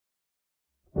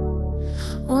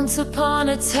Once upon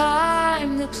a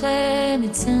time, the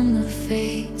planets and the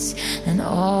fates and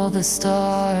all the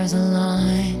stars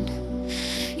aligned.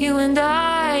 You and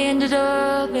I ended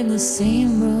up in the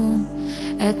same room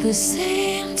at the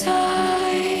same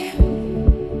time,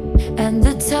 and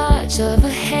the touch of a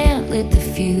hand lit the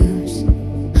fuse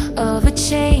of a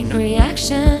chain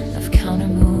reaction of counter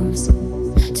moves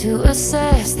to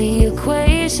assess the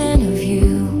equation of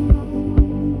you.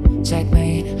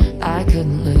 Checkmate, I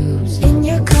couldn't lose. In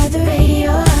your car, the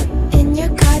radio up. In your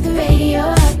car, the radio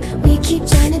up. We keep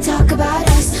trying to talk about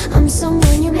us. I'm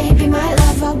someone you may be my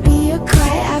love. I'll be your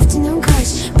quiet afternoon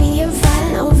crush. Be your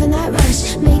violent overnight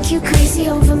rush. Make you crazy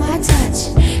over my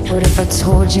touch. What if I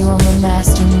told you I'm a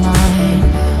mastermind?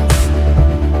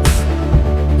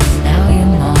 Now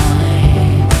you're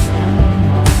mine.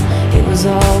 It was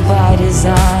all by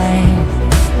design,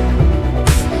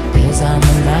 'cause I'm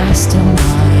a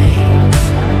mastermind.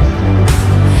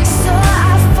 So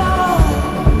I fall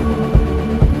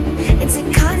into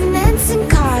continents and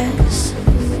cars,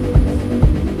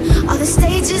 all the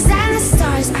stages and the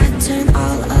stars. I turn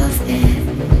all of it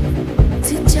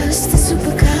to just a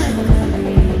supercut.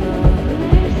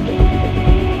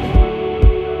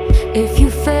 If you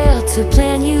fail to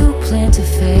plan, you plan to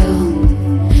fail.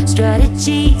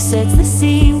 Strategy sets the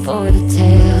scene for the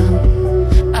tale.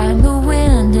 I'm the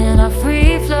wind in our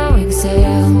free-flowing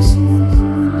sails,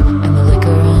 and the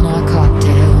liquor in our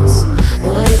cocktails.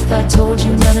 What if I told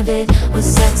you none of it was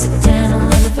accidental?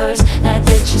 In the first night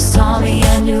that you saw me,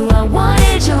 I knew I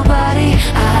wanted your body.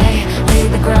 I laid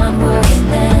the groundwork, and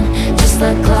then, just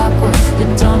like clockwork, the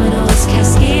dominoes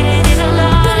cascaded in a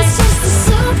line. But it's just a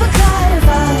supercut of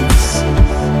us.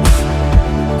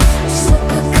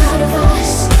 Supercut of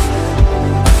us.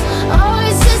 Oh,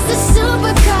 it's just a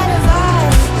supercut of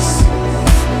us.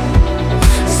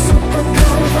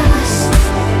 Supercut of us.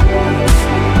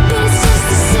 But it's just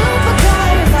a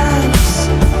supercut of us.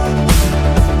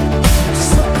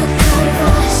 Supercut of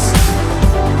us.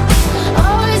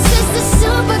 Oh, it's just a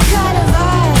supercut of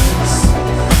us.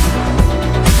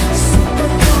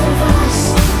 Supercut of us.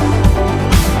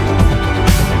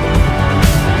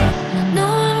 No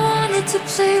one wanted to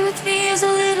play with me as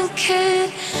a little kid,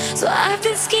 so I've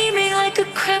been scheming like a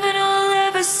criminal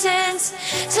ever since,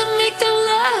 to make them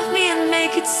love me and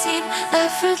make it seem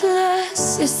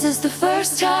effortless. This is the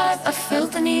first time I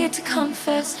felt the need to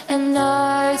confess, and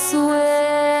I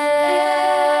swear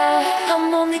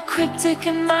I'm only cryptic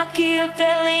and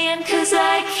Machiavellian 'cause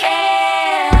I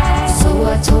can. So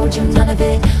I told you none of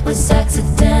it was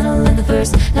accidental. In the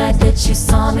first night that you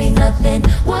saw me, nothing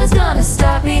was gonna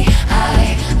stop me.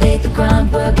 I laid the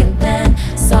groundwork, and